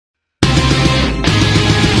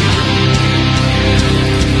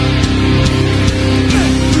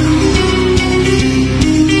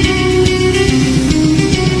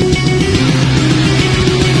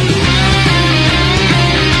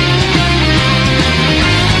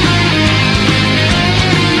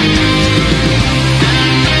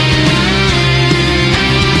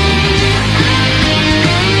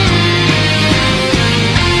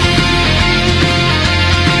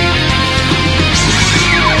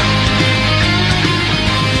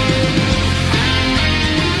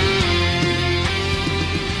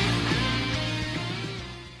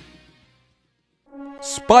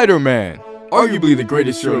Spider-Man, arguably the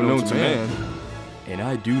greatest hero known to man. And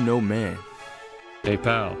I do know man. Hey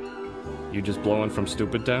pal, you just blowing from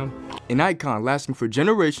Stupid Town? An icon lasting for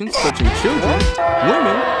generations, touching children,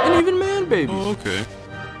 women, and even man babies. Oh, okay.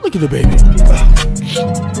 Look at the baby.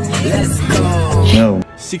 Let's go. No.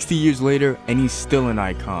 60 years later, and he's still an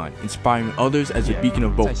icon, inspiring others as a beaacon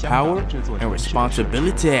of both power and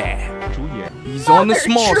responsibility. He's on the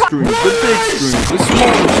small screen, the big screen, the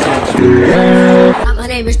small screen. My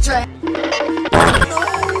name is Trey.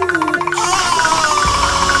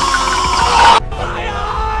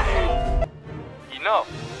 Enough.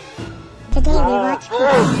 Today we watch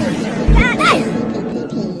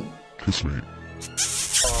Kiss me.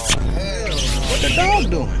 What the dog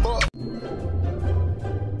doing?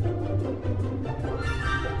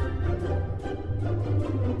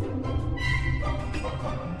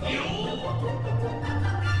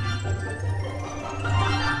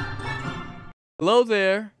 Hello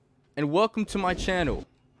there, and welcome to my channel.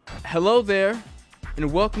 Hello there,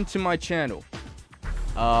 and welcome to my channel.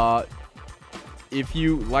 If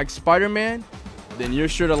you like Spider-Man, then you're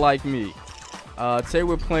sure to like me. Today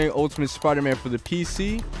we're playing Ultimate Spider-Man for the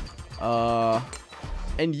PC.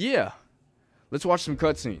 And yeah, let's watch some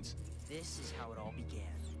cutscenes. This is how it all began.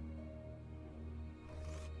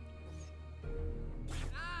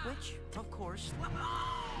 Which, of course,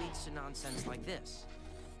 leads to nonsense like this.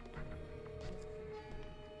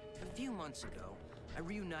 A few months ago, I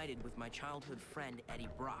reunited with my childhood friend Eddie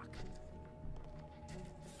Brock.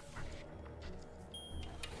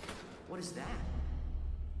 What is that?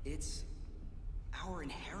 It's our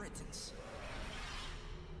inheritance.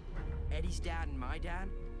 Eddie's dad and my dad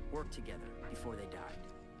worked together before they died.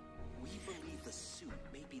 We believe the suit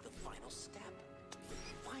may be the final step.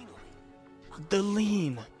 Finally. The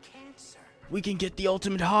lean. Cancer. We can get the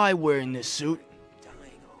ultimate high wearing this suit.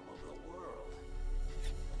 Dying all over the world.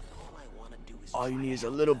 All I want to do is All you need is a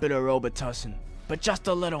little bit of Robitussin, but just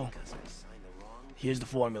a little. Here's the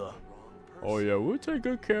formula. Oh yeah, we'll take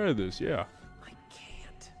good care of this, yeah. I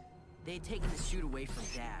can't. They had taken the suit away from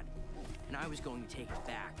Dad, and I was going to take it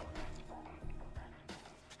back.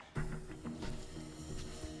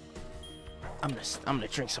 I'm gonna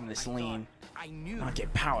drink some of this lean. I knew I'll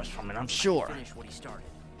get powers from it, I'm sure. finish what he started.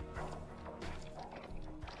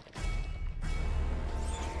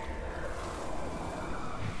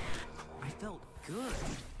 I felt good.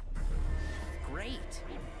 Great.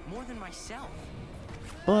 More than myself.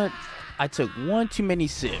 But I took one too many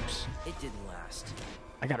sips. It didn't last.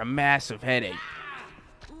 I got a massive headache.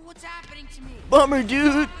 What's happening to me? Bummer,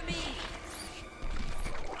 dude.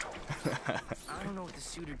 I don't know what the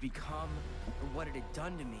suit had become or what it had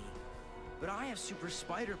done to me, but I have super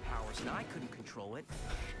spider powers and I couldn't control it,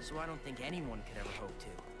 so I don't think anyone could ever hope to.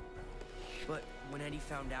 But when Eddie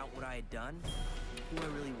found out what I had done, who I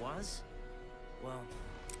really was, well,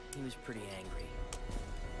 he was pretty angry.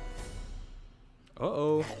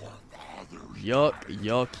 Uh-oh. Yuck,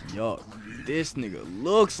 yuck, yuck. This nigga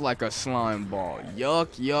looks like a slime ball.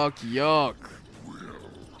 Yuck, yuck, yuck.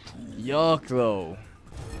 Yuck, though.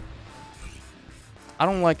 I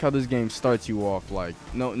don't like how this game starts you off like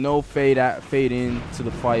no fade in to the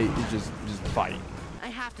fight. You just fight. I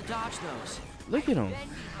have to dodge those. Look at him.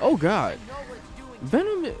 Oh god.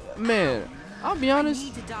 Venom, man. I'll be honest.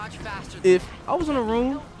 Need to dodge faster. If I was in a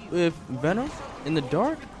room with Venom in the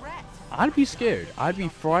dark, I'd be scared. I'd be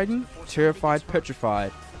frightened, terrified,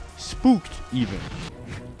 petrified, spooked even.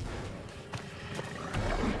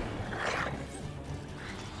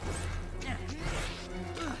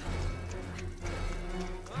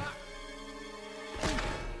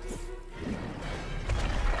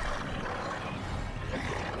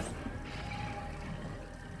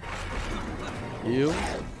 Ew.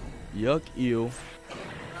 Yuck, ew.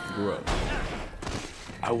 Gross.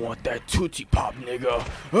 I want that Tootsie Pop, nigga.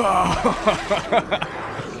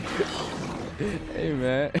 Hey,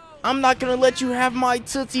 man. I'm not gonna let you have my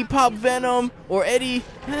Tootsie Pop, Venom or Eddie.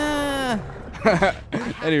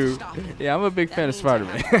 Anyway, yeah, I'm a big fan of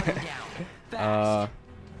Spider-Man.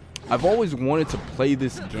 I've always wanted to play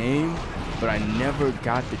this game, but I never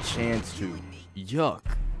got the chance to. Yuck.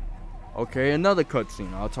 Okay, another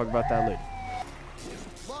cutscene. I'll talk about that later.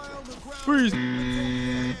 Freeze!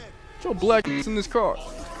 Joe Black in this car.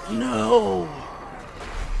 No!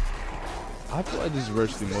 I feel like this is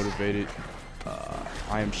virtually motivated.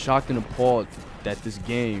 I am shocked and appalled that this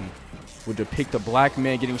game would depict a black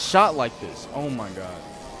man getting shot like this. Oh my god.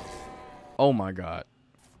 Oh my god.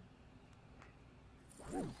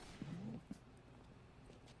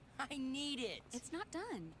 I need it. It's not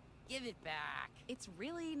done. Give it back. It's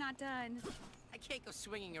really not done. I can't go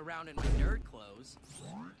swinging around in my nerd clothes.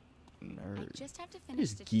 Nerd. I just have to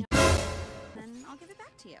This finish geek. then I'll give it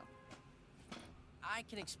back to you. I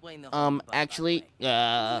can explain the whole above, by the Actually,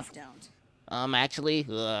 way. Please don't.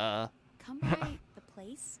 Come by the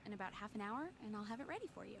place in about half an hour, and I'll have it ready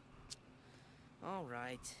for you. All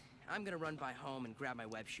right. I'm gonna run by home and grab my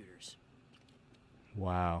web shooters.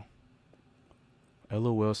 Wow.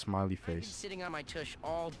 LOL smiley I've been face. sitting on my tush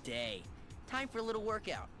all day. Time for a little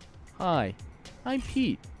workout. Hi, I'm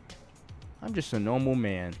Pete. I'm just a normal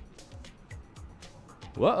man.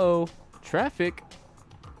 Uh-oh, traffic.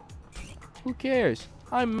 Who cares?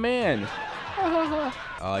 I'm man.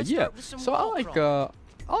 Yeah. So I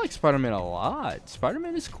like Spider-Man a lot.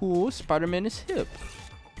 Spider-Man is cool. Spider-Man is hip.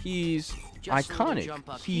 He's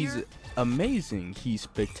iconic. He's amazing. He's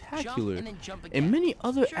spectacular. And many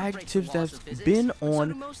other adjectives that's been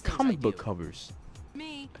on comic book covers.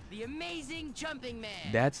 Me, the amazing jumping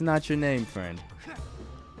man. That's not your name, friend.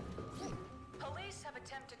 Police have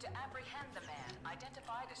attempted to apprehend the man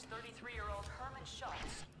identified as 33-year-old Herman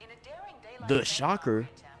Schultz in a daring daylight The shocker.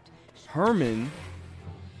 Herman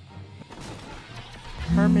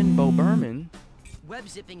Bo Berman. Web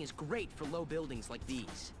zipping is great for low buildings like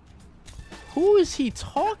these. Who is he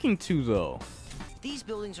talking to, though? These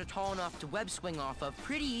buildings are tall enough to web swing off of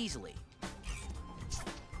pretty easily.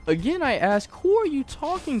 Again, I ask, who are you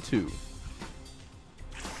talking to?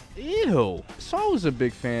 Ew. So I was a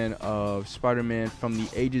big fan of Spider-Man from the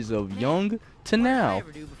ages of young to now.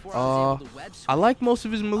 I like most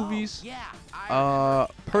of his movies.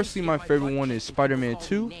 Personally, my favorite one is Spider-Man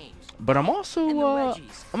 2. But I'm also,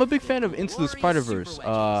 I'm a big fan of Into the Spider-Verse.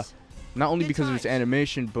 Not only because of its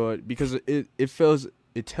animation, but because it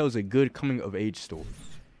tells a good coming-of-age story.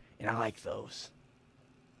 And I like those.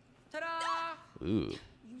 Ta-da! Ooh.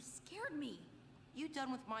 You scared me. You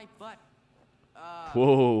done with my butt?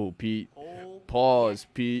 Whoa, Pete. Pause,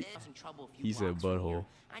 Pete. He He said butthole.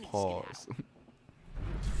 Pause.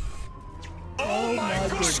 Oh my God,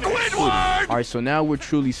 Squidward! Alright, so now we're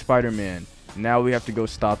truly Spider-Man. Now we have to go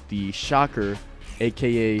stop the Shocker,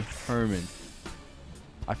 aka Herman.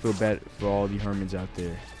 I feel bad for all the Hermans out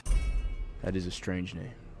there. That is a strange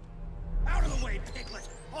name. Out of the way, Piglet!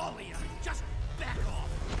 All of you, just back off!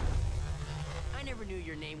 I never knew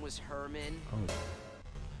your name was Herman.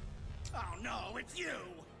 Oh no, it's you!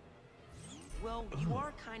 Well, you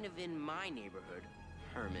are kind of in my neighborhood,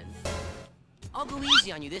 Herman. I'll go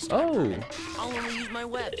easy on you this time, Herman. I'll only use my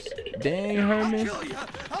webs. Dang, Herman.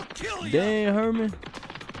 I'll kill you! Dang, Herman.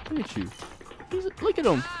 Look at you. Look at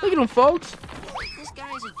him. Look at him, folks. This guy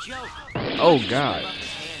is a joke. Oh, God.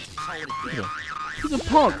 He's He's a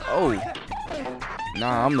punk. Oh.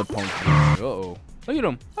 Nah, I'm the punk. Uh-oh. Look at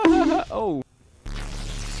him. Oh.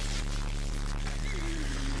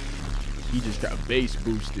 He just got bass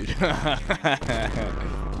boosted.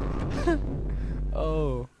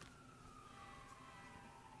 Oh.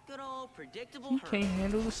 Good old predictable He Herman. can't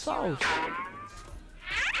handle the sauce.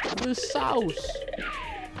 The sauce.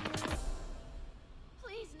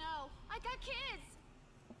 Please no. I got kids.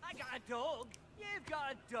 I got a dog. You've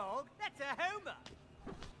got a dog. That's a Homer.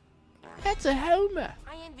 That's a Homer.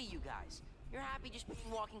 I envy you guys. You're happy just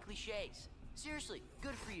being walking cliches. Seriously,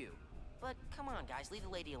 good for you. But come on, guys, leave the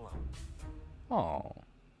lady alone. Oh,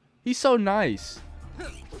 he's so nice.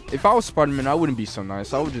 If I was Spider-Man, I wouldn't be so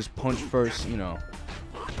nice. I would just punch first, you know.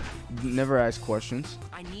 Never ask questions.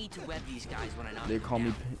 I need to web these guys when I knock They them call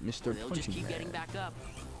me down. Mr. They'll just Punching keep getting Man. back up.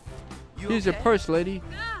 You Here's your okay? purse, lady.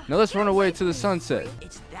 Now let's run away to the sunset.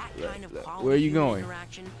 It's that kind of quality Where are you human going?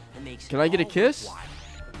 interaction that makes Can I get a it all kiss? worthwhile.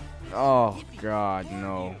 Oh God,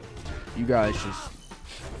 no. You guys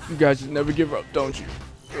just never give up, don't you?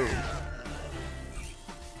 Ugh.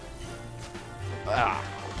 Ah,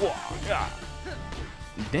 wah, ah.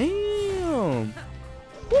 Damn.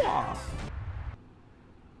 Wah.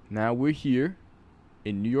 Now we're here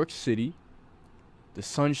in New York City. The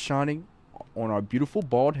sun's shining on our beautiful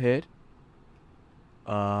bald head.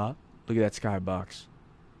 Look at that skybox.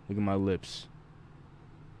 Look at my lips.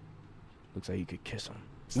 Looks like you could kiss them.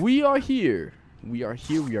 We are here. We are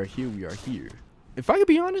here. We are here. We are here. If I could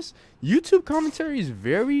be honest, YouTube commentary is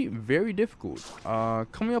very, very difficult.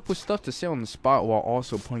 Coming up with stuff to say on the spot while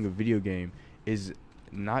also playing a video game is,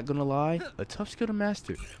 not gonna lie, a tough skill to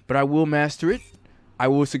master. But I will master it. I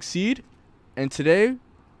will succeed. And today,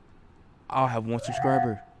 I'll have 1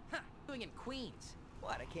 subscriber. Doing in Queens.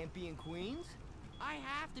 What? I can't be in Queens? I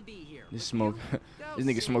have to be here. This smoke, this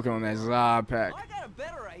nigga smoking on that Zod pack. Oh, I got a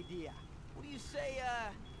better idea. What do you say,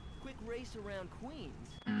 quick race around Queens?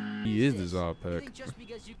 He is the Zod You pack. think just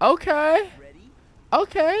because you Okay. Ready,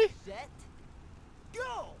 Okay. set,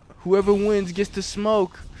 go! Whoever wins gets to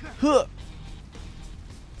smoke. Huh.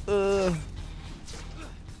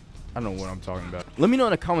 I don't know what I'm talking about. Let me know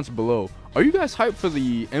in the comments below. Are you guys hyped for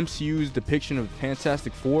the MCU's depiction of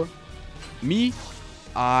Fantastic Four? Me,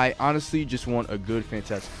 I honestly just want a good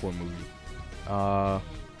Fantastic Four movie.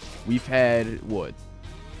 We've had, what,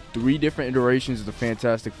 3 different iterations of the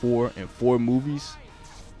Fantastic Four and 4 movies?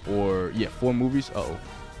 Or, yeah, 4 movies. Uh-oh.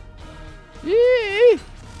 Yeah.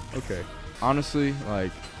 Okay. Honestly,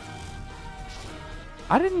 like,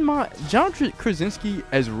 I didn't mind. John Krasinski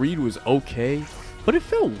as Reed was okay, but it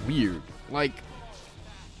felt weird. Like,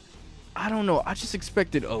 I don't know. I just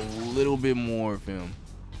expected a little bit more of him,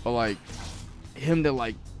 or like him to,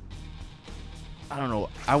 like, I don't know.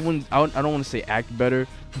 I don't want to say act better,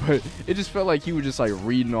 but it just felt like he was just like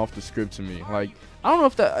reading off the script to me. Like, I don't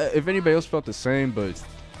know if anybody else felt the same, but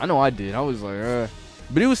I know I did. I was like,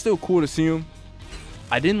 but it was still cool to see him.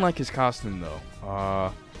 I didn't like his costume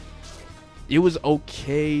though. It was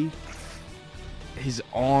okay. His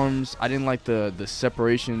arms, I didn't like the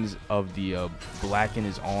separations of the black in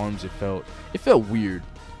his arms. It felt weird.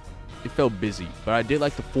 It felt busy, but I did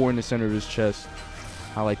like the 4 in the center of his chest.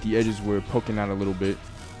 How like the edges were poking out a little bit.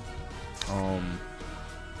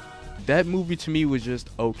 That movie to me was just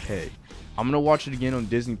okay. I'm gonna watch it again on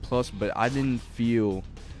Disney Plus, but I didn't feel.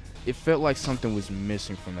 It felt like something was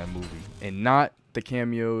missing from that movie, and not the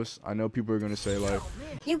cameos. I know people are gonna say like,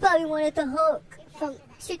 You probably wanted the Hulk from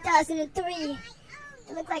 2003. It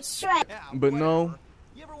looked like Shrek. but no,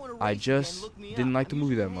 I just didn't like the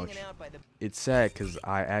movie that much. It's sad because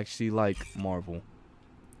I actually like Marvel,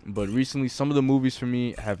 but recently some of the movies for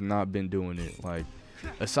me have not been doing it. Like,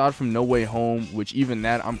 aside from No Way Home, which even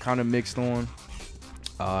that I'm kind of mixed on.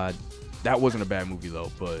 That wasn't a bad movie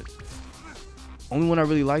though, but only one I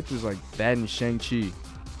really liked was like that and Shang-Chi.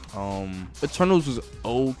 Eternals was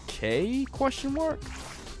okay, question mark,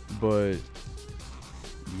 but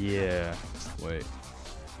yeah. Wait,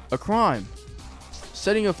 a crime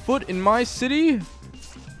setting a foot in my city?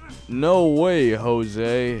 No way,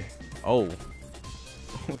 Jose. Oh.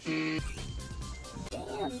 Damn,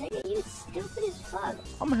 nigga, you stupid as fuck.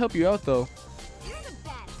 I'm gonna help you out though.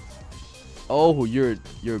 Oh, you're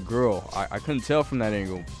a girl. I couldn't tell from that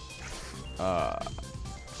angle.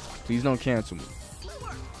 Please don't cancel me.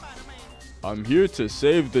 I'm here to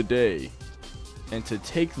save the day and to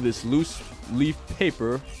take this loose leaf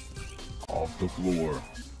paper off the floor.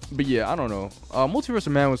 But yeah, I don't know. Multiverse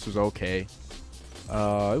of Madness was okay. It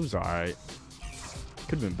was alright.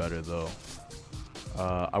 Could have been better though.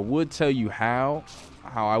 I would tell you how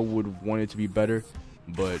I would want it to be better,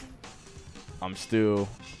 but I'm still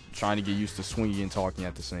trying to get used to swinging and talking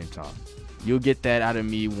at the same time. You'll get that out of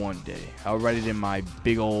me one day. I'll write it in my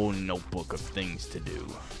big old notebook of things to do.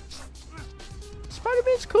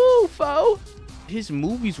 Spider-Man's cool, fo. His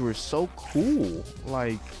movies were so cool.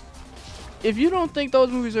 Like, if you don't think those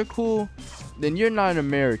movies are cool, then you're not an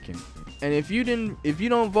American. And if you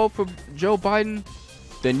don't vote for Joe Biden,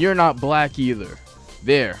 then you're not black either.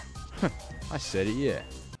 There. I said it, yeah.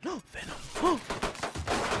 No, Venom.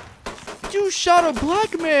 You shot a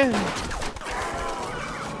black man.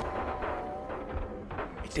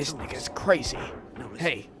 This nigga's crazy.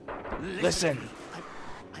 Hey, listen.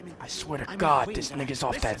 I swear to God, this nigga's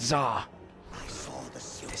off that za.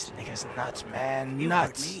 This nigga's nuts, man.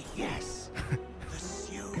 Nuts. Yes. The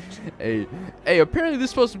suit. Hey, apparently this is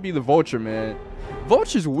supposed to be the Vulture, man.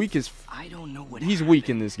 Vulture's weak as I don't know what he's weak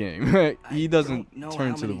in this game. He doesn't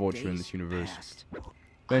turn to the Vulture in this universe.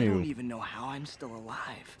 I Anywho. don't even know how I'm still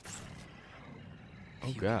alive. Oh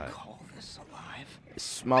You God. can call this alive?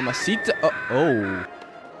 Mamacita. Oh.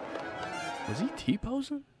 Was he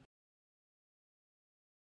T-posing?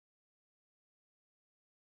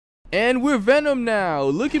 And we're Venom now.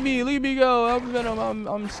 Look at me go. I'm Venom.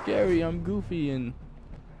 I'm scary. I'm goofy. And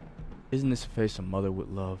isn't this a face of mother with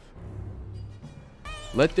love?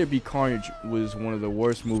 Let There Be Carnage was one of the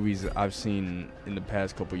worst movies that I've seen in the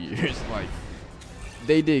past couple years. Like,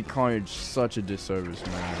 they did Carnage such a disservice,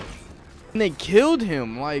 man. And they killed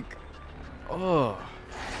him. Like, oh.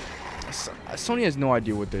 Sony has no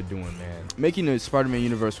idea what they're doing, man. Making a Spider-Man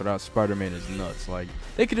universe without Spider-Man is nuts. Like,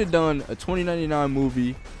 they could have done a 2099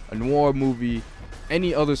 movie, a noir movie,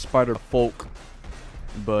 any other Spider-Folk,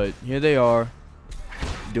 but here they are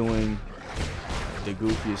doing the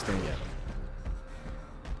goofiest thing ever.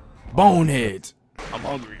 Boneheads. I'm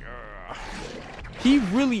hungry. He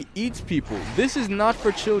really eats people. This is not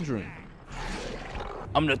for children.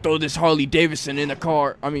 I'm gonna throw this Harley Davidson in the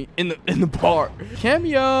car. I mean, in the bar.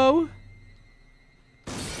 Cameo.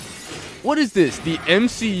 What is this? The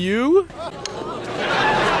MCU?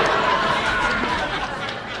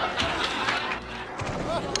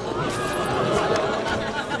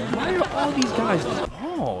 Why are all these guys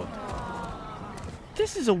bald?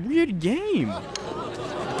 This is a weird game.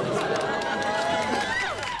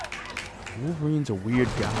 Wolverine's a weird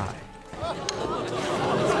guy.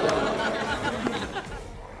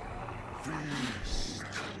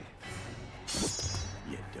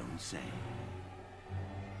 You don't say.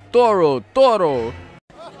 Toro.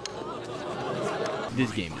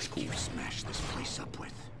 This game is cool. Smash this place up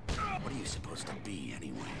with. What are you supposed to be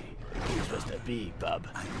anyway? What are you supposed to be, bub?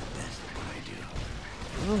 I'm the best at what I do.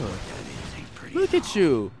 Look at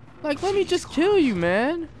you. Like, let me just kill you,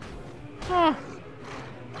 man. Huh.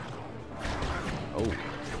 Oh.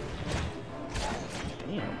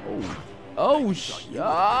 Damn. Oh. Oh,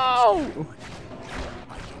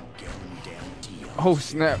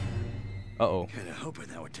 snap. Uh-oh. Kinda hoping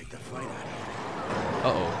that would take the fight out of you.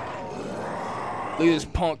 Uh-oh. Look at this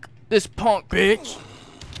punk. This punk, bitch.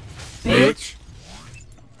 Bitch.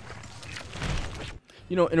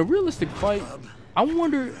 You know, in a realistic fight, I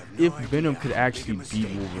wonder if Venom could actually beat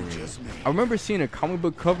Wolverine. I remember seeing a comic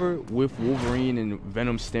book cover with Wolverine and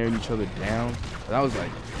Venom staring each other down. That was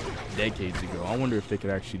like decades ago. I wonder if they could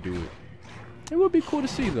actually do it. It would be cool to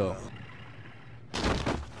see, though.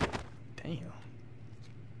 Damn.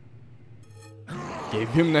 Gave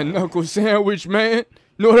him that knuckle sandwich, man.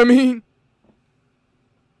 Know what I mean?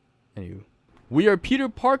 Anywho. We are Peter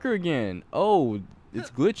Parker again. Oh, it's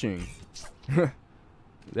glitching.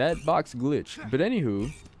 That box glitched. But anywho,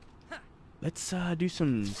 let's do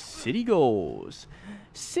some city goals.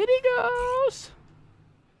 City goals.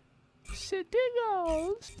 City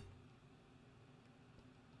goals.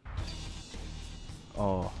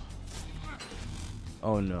 Oh.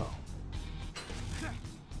 Oh no.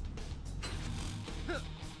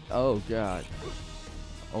 Oh god.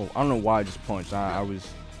 Oh, I don't know why I just punched. I was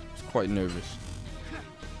quite nervous.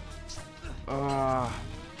 Come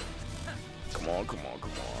on.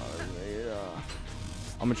 Yeah.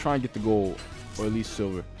 I'm gonna try and get the gold, or at least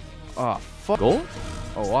silver. Fuck. Gold?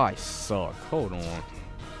 Oh, I suck. Hold on.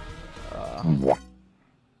 I'm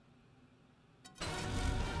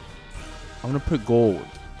gonna put gold.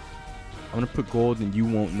 And you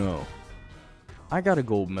won't know. I got a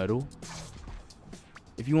gold medal.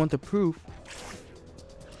 If you want the proof,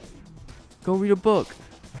 go read a book.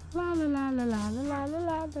 La la la la la la la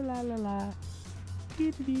la la la la.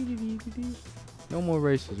 No more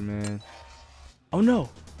races, man. Oh no,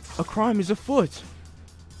 a crime is afoot.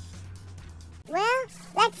 Well,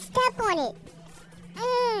 let's step on it.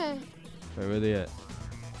 Wait, where they at?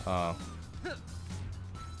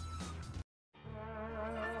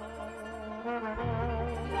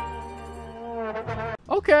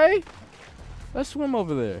 Okay, let's swim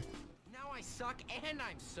over there. Now I suck and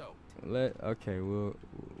I'm soaked. Okay, we'll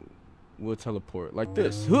teleport like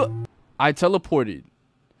this. Huh. I teleported,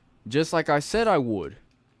 just like I said I would.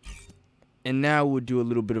 And now we'll do a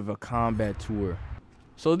little bit of a combat tour.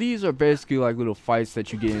 So these are basically like little fights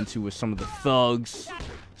that you get into with some of the thugs,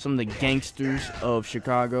 some of the gangsters of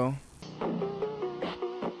Chicago.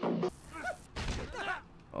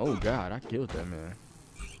 Oh god, I killed that man.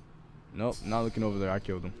 Nope, not looking over there. I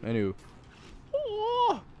killed him. Anywho.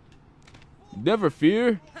 Never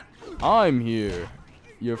fear. I'm here.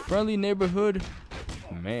 Your friendly neighborhood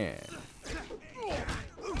man.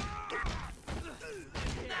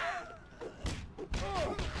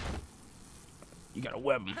 You got a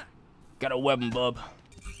weapon. Got a weapon, bub.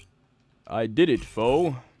 I did it,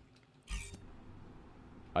 foe.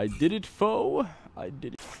 I did it, foe. I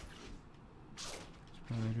did it.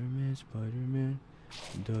 Spider-Man, Spider-Man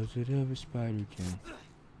does whatever Spider can.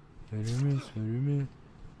 Spider-Man, Spider-Man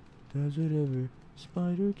does whatever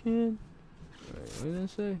Spider can. Alright, what did I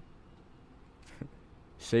say?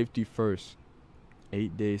 Safety first.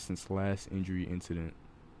 8 days since last injury incident.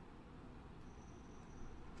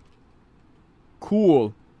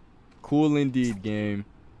 Cool. Cool indeed, game.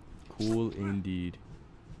 Cool indeed.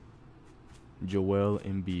 Joel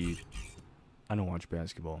Embiid. I don't watch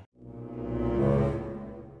basketball.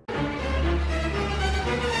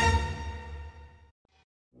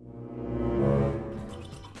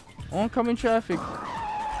 Oncoming traffic.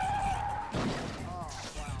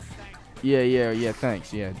 Yeah,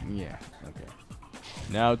 thanks. Yeah, okay.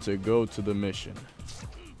 Now to go to the mission.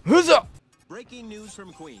 Huzzah! Breaking news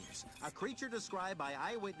from Queens. A creature described by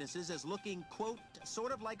eyewitnesses as looking, quote,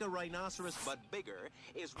 sort of like a rhinoceros but bigger,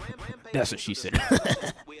 is rampaging. That's what she said.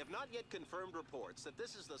 We have not yet confirmed reports that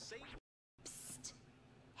this is the same. Psst.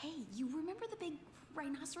 Hey, you remember the big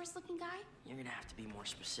rhinoceros-looking guy? You're gonna have to be more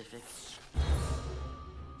specific.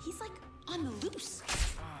 He's like on the loose.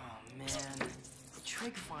 Oh man, the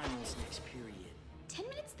trig finals next period. 10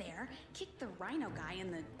 minutes there, kick the rhino guy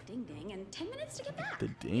in the ding-ding, and 10 minutes to get back. The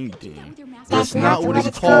ding-ding. With your That's not what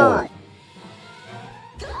it's called.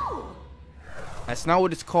 That's not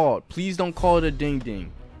what it's called. Please don't call it a ding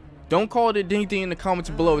ding. Don't call it a ding ding in the comments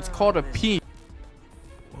below. It's called a P.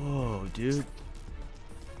 Whoa, dude.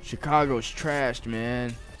 Chicago's trashed,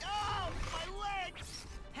 man.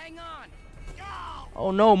 Hang on.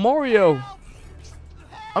 Oh no, Mario.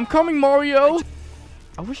 I'm coming, Mario.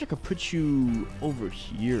 I wish I could put you over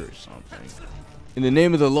here or something. In the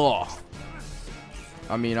name of the law.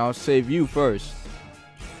 I mean, I'll save you first.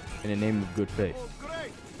 In the name of good faith.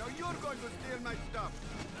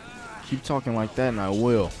 Keep talking like that and I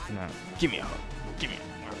will. Now, give me a hug. Give me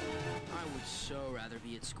a hug. I would so rather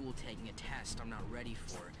be at school taking a test I'm not ready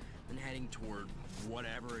for than heading toward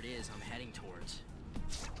whatever it is I'm heading towards.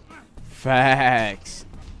 Facts.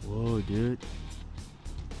 Whoa, dude.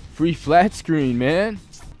 Free flat screen, man.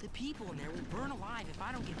 The people in there will burn alive if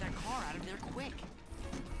I don't get that car out of there quick.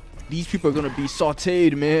 These people are gonna be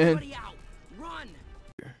sauteed, man. Everybody out. Run.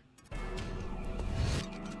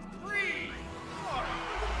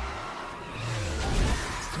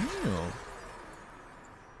 Damn.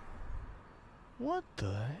 What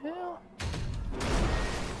the hell?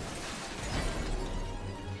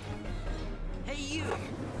 Hey, you.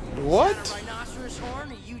 What? Is that a rhinoceros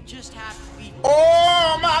horn, or you just have to be...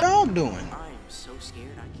 Oh, my dog doing? I am so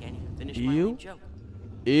scared I can't even finish my Ew. own joke.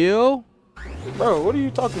 Ew. Bro, what are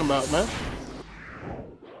you talking about, man?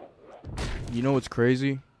 You know what's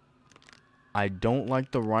crazy? I don't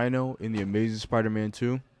like the Rhino in the Amazing Spider-Man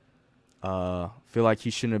 2. Feel like he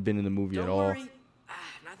shouldn't have been in the movie at all.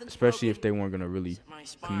 Especially if they weren't gonna really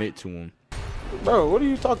commit to him. Bro, what are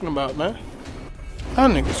you talking about, man?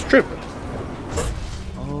 That nigga's tripping.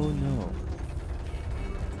 Oh no.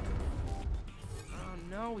 Oh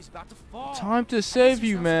no, he's about to fall. Time to save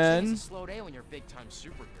you, man. Slow day when you're a big-time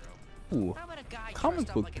superhero. Ooh. How about a guy Comic dressed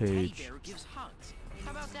up book like a teddy page. bear who gives hugs?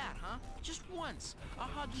 How about that, huh? Just once. A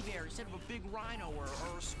huggy bear instead of a big rhino or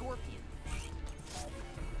a scorpion.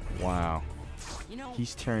 Wow. You know,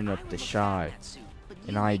 He's tearing up I the would look shy. bad in that suit, but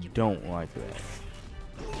And you I make it don't like that.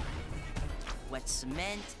 Wet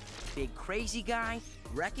cement, big crazy guy,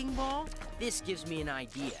 wrecking ball. This gives me an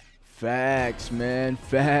idea. Facts, man.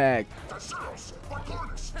 Fact.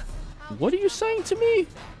 What are you saying to me?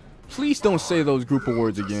 Please don't say those group of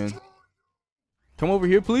words again. Come over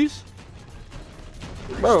here, please.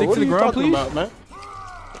 Bro, Stick what to are the you ground, talking please. about, man?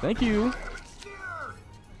 Thank you.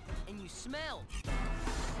 And you smell.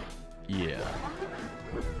 Yeah.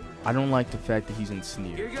 I don't like the fact that he's in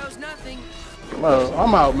Sneer. Here goes nothing. Bro,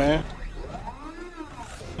 I'm out, man.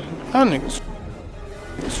 That nigga's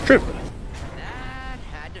tripping. That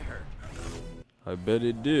had to hurt. I bet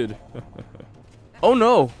it did. Oh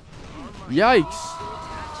no! Yikes!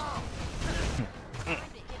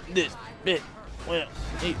 This bit. Well,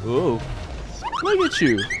 hey, whoa! Look at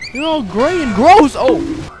you! You're all gray and gross. Oh!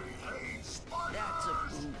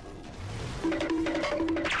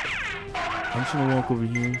 I'm just gonna walk over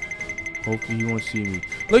here. Hopefully he won't see me.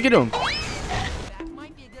 Look at him!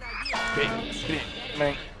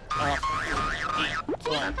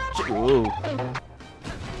 Whoa!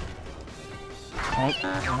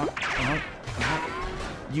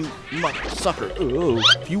 You mother sucker. Ooh.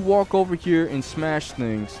 If you walk over here and smash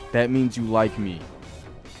things, that means you like me.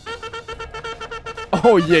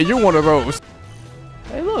 Oh yeah, you're one of those.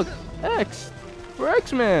 Hey look, X. For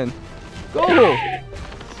X-Man. Go.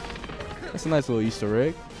 That's a nice little Easter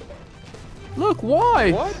egg. Look,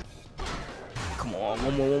 why? What? Come on,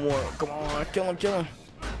 one more. Come on, kill him.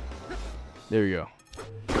 There we go.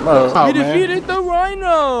 Bro, We defeated the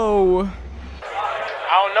Rhino.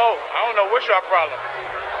 I don't know what's your problem.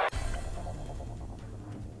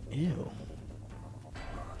 Ew.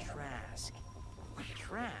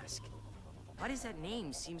 Trask. Why does that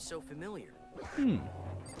name seem so familiar?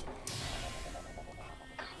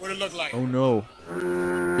 What it look like? Oh no.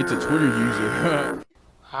 It's a Twitter user.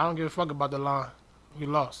 I don't give a fuck about the line. We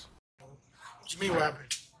lost. What you mean what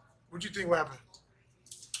happened? What you think what happened?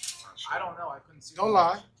 I don't know. I couldn't see. Don't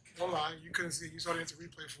lie. You couldn't see. You saw the instant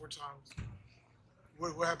replay 4 times.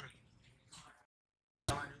 What happened?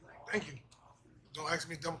 Thank you. Don't ask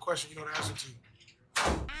me a dumb question you know the answer to.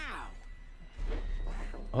 Ow!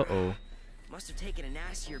 Uh-oh. Must have taken a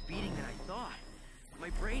nastier beating than I thought. My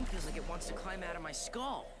brain feels like it wants to climb out of my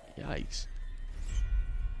skull. Yikes.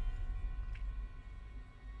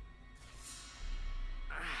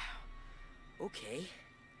 Okay.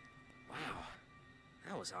 Wow.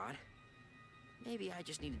 That was odd. Maybe I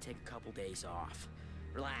just need to take a couple days off.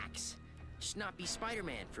 Relax. Just not be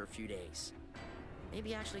Spider-Man for a few days.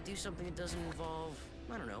 Maybe actually do something that doesn't involve,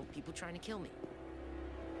 I don't know, people trying to kill me.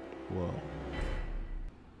 Whoa.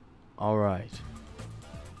 Alright.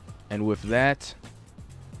 And with that,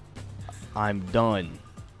 I'm done.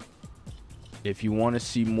 if you want to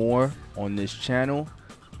see more on this channel,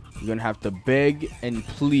 you're gonna have to beg and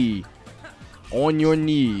plead on your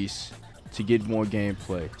knees to get more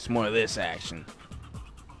gameplay. It's more of this action.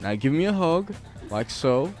 Now give me a hug, like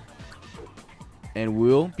so, and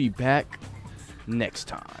we'll be back next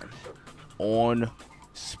time on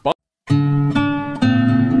Spider.